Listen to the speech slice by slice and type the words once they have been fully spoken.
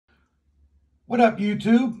What up,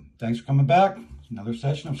 YouTube? Thanks for coming back. Another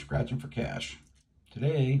session of Scratching for Cash.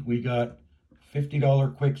 Today we got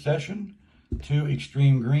 $50 quick session, 2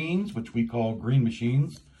 extreme greens, which we call green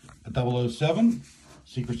machines, a 007,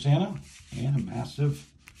 Secret Santa, and a massive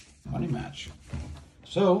money match.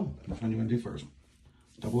 So, which one are you going to do first?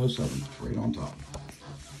 007, right on top.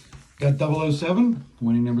 Got 007,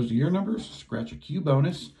 winning numbers are your numbers. Scratch a Q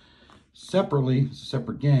bonus. Separately, it's a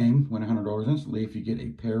separate game. Win $100 instantly if you get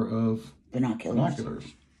a pair of binoculars.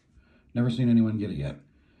 Never seen anyone get it yet.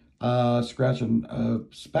 Scratch a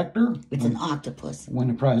Spectre. It's an octopus. Win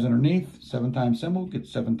a prize underneath. 7 times symbol, get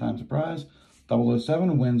 7 times the prize.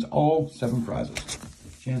 007 wins all 7 prizes.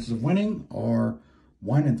 Chances of winning are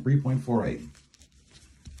 1 in 3.48.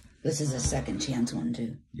 This is a second chance one,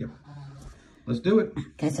 too. Yep. Let's do it.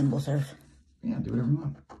 Can I symbol surf? Yeah, do whatever you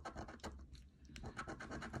want.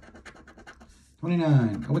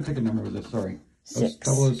 29. Oh, what ticket number was this? Sorry. 6.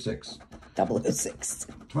 006. 006.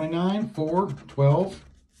 29, 4, 12,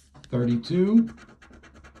 32,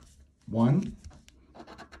 1,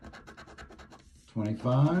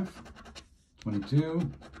 25,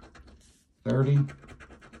 22, 30,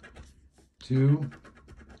 2,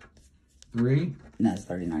 3. No, it's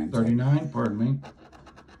 39. 39, pardon me.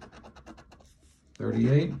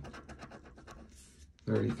 38,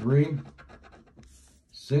 33,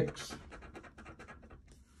 6,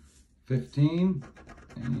 15,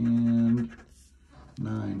 and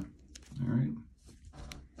 9. All right.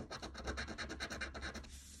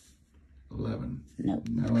 11. Nope.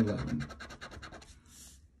 No 11.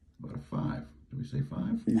 What a 5? Did we say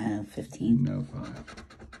 5? No, 15. No 5.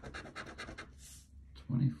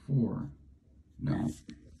 24. No.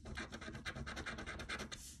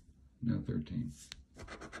 No 13.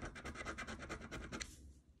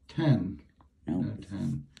 10. Nope. No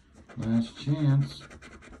 10. Last chance.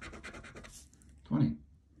 20.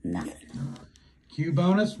 Nothing. Q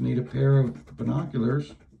bonus, need a pair of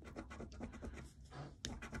binoculars.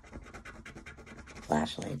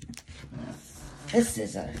 Flashlight. This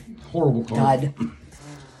is a Horrible card. dud.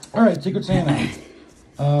 All right, Secret Santa.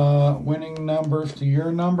 Winning numbers to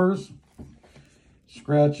your numbers.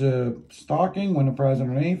 Scratch a stocking, win a prize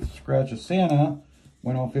underneath. Scratch a Santa,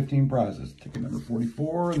 win all 15 prizes. Ticket number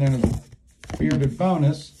 44, and then a bearded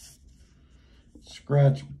bonus.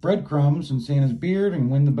 Scratch breadcrumbs in Santa's beard and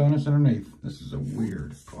win the bonus underneath. This is a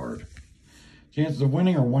weird card. Chances of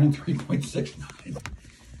winning are 1 in 3.69.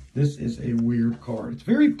 This is a weird card. It's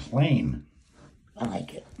very plain. I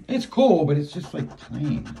like it. It's cool, but it's just like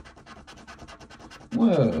plain.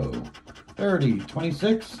 Whoa. 30,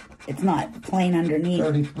 26. It's not plain underneath.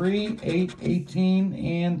 33, 8, 18,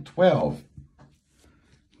 and 12.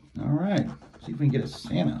 All right. See if we can get a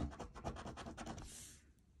Santa.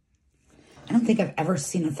 I don't think I've ever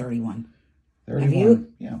seen a 31. 31. Have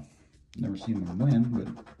you? Yeah. Never seen them win, but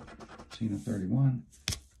seen a 31.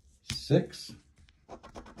 6.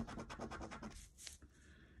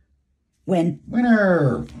 Win.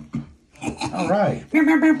 Winner. All right. Meow,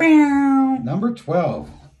 meow, meow, meow. Number 12.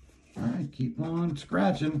 All right. Keep on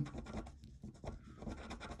scratching.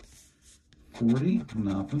 40.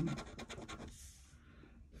 Nothing.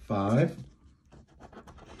 5.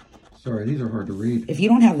 Sorry, these are hard to read. If you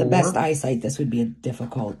don't have the 4. best eyesight, this would be a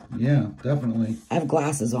difficult. Yeah, definitely. I have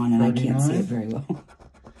glasses on and 39. I can't see it very well.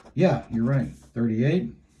 Yeah, you're right.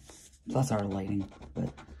 38. Plus our lighting, but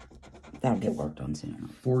that'll get worked on soon.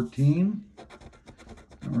 14.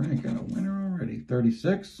 All right, got a winner already.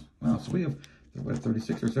 36. Wow, so we have, what,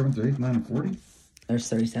 36, 37, 38, 39, and 40? There's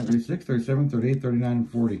 37. 36, 37, 38, 39, and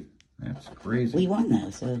 40. That's crazy. We won though,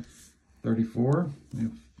 so. 34. We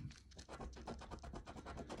have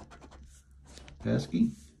pesky.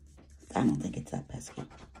 I don't think it's that pesky.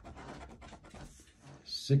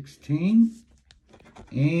 16.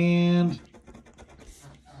 And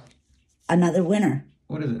another winner.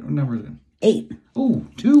 what is it? What number is it? 8. Ooh,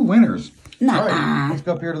 2 winners. Nuh-uh. All right, let's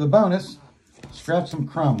go up here to the bonus. Scratch some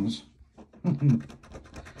crumbs.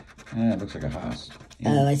 It looks like a Haas.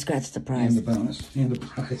 Oh, I scratched the prize. And the bonus. And the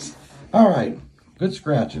prize. All right. Good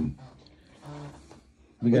scratching.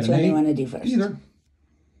 We got Which an one do 8. you want to do first? Either.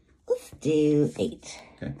 Let's do 8.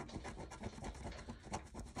 Okay.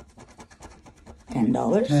 $10.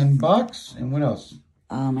 $10. And what else?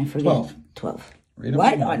 I forget. 12. 12. Right up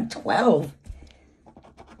What there. on 12?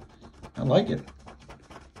 I like it.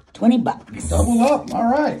 $20. Double up. All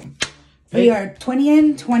right. We are 20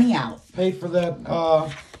 in, 20 out. Pay for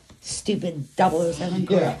that. Stupid 007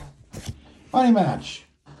 card. Yeah. Money match.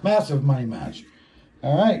 Massive money match.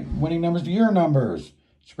 All right. Winning numbers to your numbers.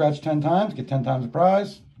 Scratch 10 times. Get 10 times the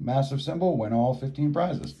prize. Massive symbol. Win all 15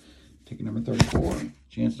 prizes. Ticket number 34.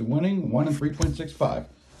 Chance of winning, 1 in 3.65.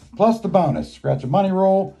 plus the bonus. Scratch a money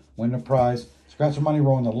roll, win the prize. Scratch a money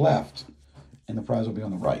roll on the left, and the prize will be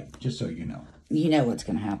on the right, just so you know. You know what's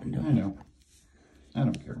going to happen to I him. know. I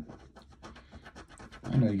don't care.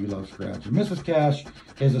 I know you love scratching. Mrs. Cash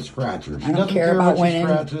is a scratcher. She doesn't care about what she winning.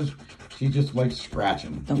 scratches. She just likes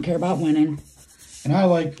scratching. Don't care about winning. And I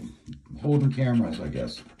like holding cameras, I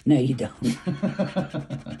guess. No, you don't.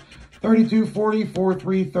 32, 40, 4,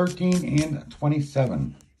 3, 13, and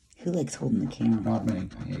 27. Who likes holding the camera? Not me.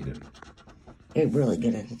 I hate it. You're really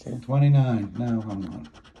good at it, too. 29. No, I'm not.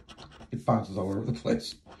 It bounces all over the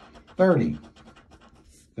place. 30.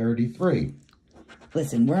 33.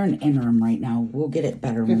 Listen, we're in interim right now. We'll get it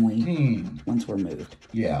better 15. once we're moved.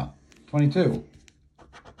 Yeah. 22.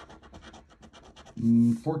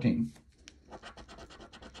 14.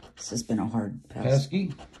 This has been a hard past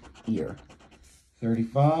Pesky. year.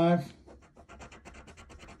 35.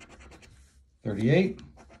 38.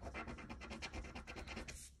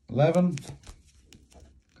 11.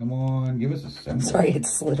 Come on, give us a symbol. Sorry, it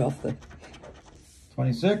slid off the...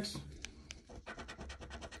 26.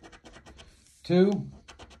 2.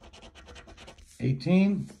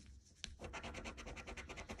 18.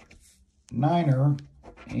 9er.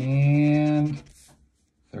 And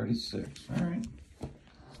 36. All right.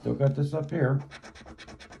 Still got this up here.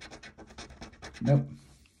 Nope.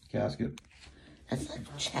 Casket. That's like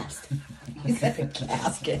a chest. You said a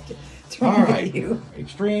casket. What's All wrong right. with you?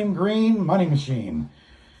 Extreme Green Money Machine.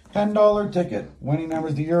 $10 ticket. Winning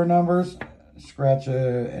numbers to your numbers. Scratch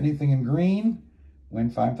anything in green. Win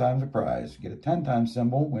 5 times the prize. Get a 10 times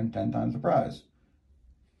symbol. Win 10 times the prize.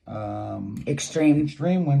 Extreme.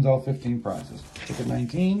 Extreme wins all 15 prizes. Ticket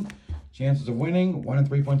 19. Chances of winning 1 in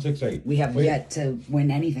 3.68. We have yet to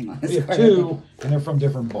win anything on this We have card. 2, and they're from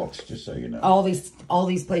different books, just so you know. All these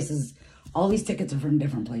places, all these tickets are from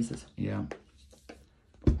different places. Yeah.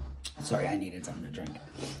 Sorry, I needed something to drink.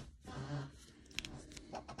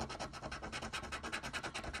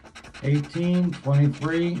 18,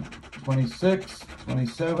 23, 26,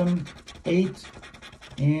 27, 8,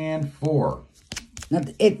 and 4. Now,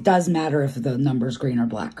 it does matter if the number's green or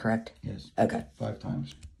black, correct? Yes. Okay, 5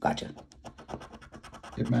 times. gotcha.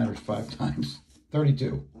 It matters 5 times.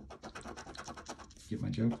 32. Get my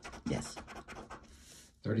joke? Yes.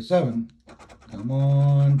 37. Come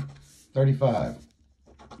on. 35.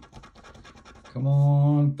 Come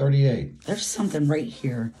on. 38. There's something right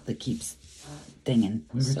here that keeps dinging.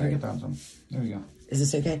 Move your Sorry. ticket down some. There you go. Is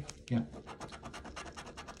this okay? Yeah.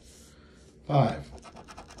 5.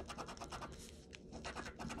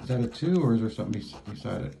 Is that a 2 or is there something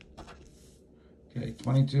beside it? Okay,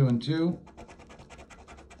 22 and 2.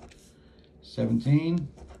 17.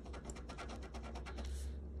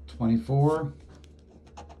 24.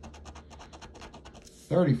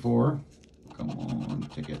 34. Come on,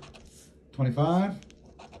 ticket. 25.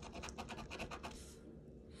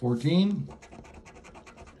 14.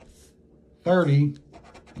 30.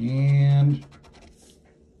 And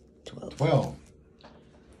 12.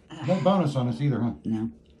 No bonus on us either, huh?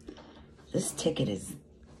 No. This ticket is,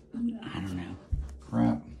 I don't know.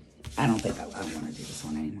 Crap. I don't think I want to do this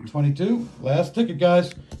one anymore. 22. Last ticket,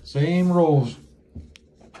 guys. Same rules.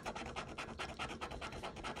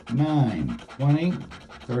 9, 20,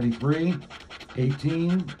 33,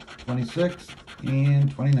 18, 26,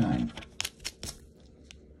 and 29.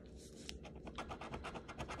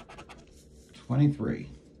 23.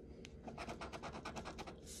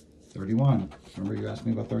 31. Remember you asked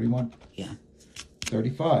me about 31? Yeah.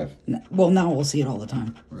 35. Well, now we'll see it all the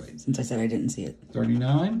time. Right. Since I said I didn't see it.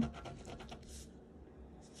 39.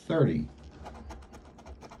 30.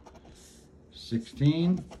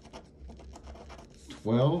 16.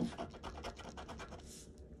 12.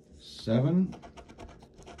 7.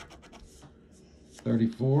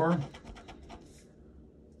 34.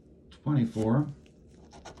 24.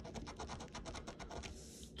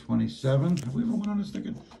 27. Have we ever won on this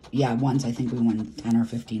ticket? Yeah, once I think we won $10 or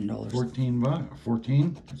 $15. 14 bucks.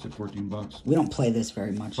 14. I said 14 bucks. We don't play this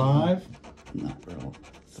very much. 5. I'm not real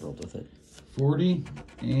thrilled with it. 40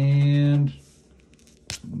 and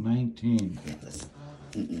 19. Yeah, this,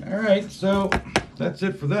 All right, so that's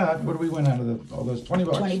it for that. What do we win out of all those? 20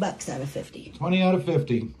 bucks. 20 bucks out of 50. 20 out of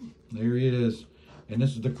 50. There it is. And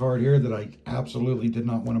this is the card here that I absolutely did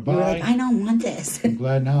not want to You were buy. like, I don't want this. I'm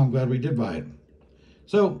glad we did buy it.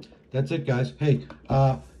 So that's it, guys. Hey,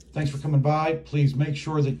 thanks for coming by. Please make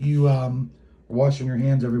sure that you are washing your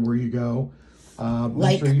hands everywhere you go.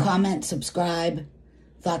 Like, comment, subscribe.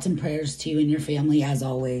 Thoughts and prayers to you and your family, as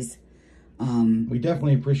always. We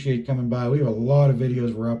definitely appreciate coming by. We have a lot of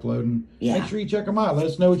videos we're uploading. Yeah. Make sure you check them out. Let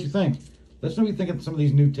us know what you think. Let us know what you think of some of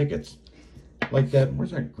these new tickets. like that.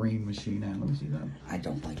 Where's that green machine at? Let me see that. I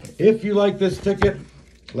don't like it. If you like this ticket,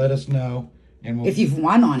 let us know. And we'll, if you've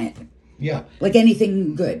won on it. Yeah. Like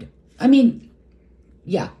anything good. I mean,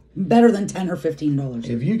 yeah. Better than $10 or $15.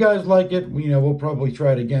 If you guys like it, you know, we'll probably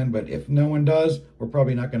try it again. But if no one does, we're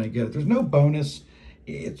probably not going to get it. There's no bonus.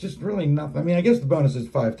 It's just really nothing. I mean, I guess the bonus is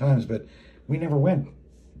 5 times, but we never win.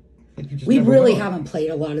 Like, we really haven't played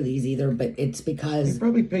a lot of these either, but it's because... We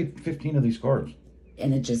probably paid 15 of these cards.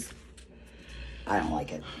 And it just... I don't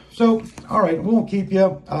like it. So, all right, we won't keep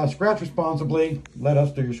you. Scratch responsibly. Let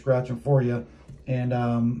us do your scratching for you.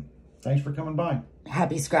 And thanks for coming by.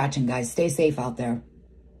 Happy scratching, guys. Stay safe out there.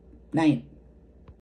 Night.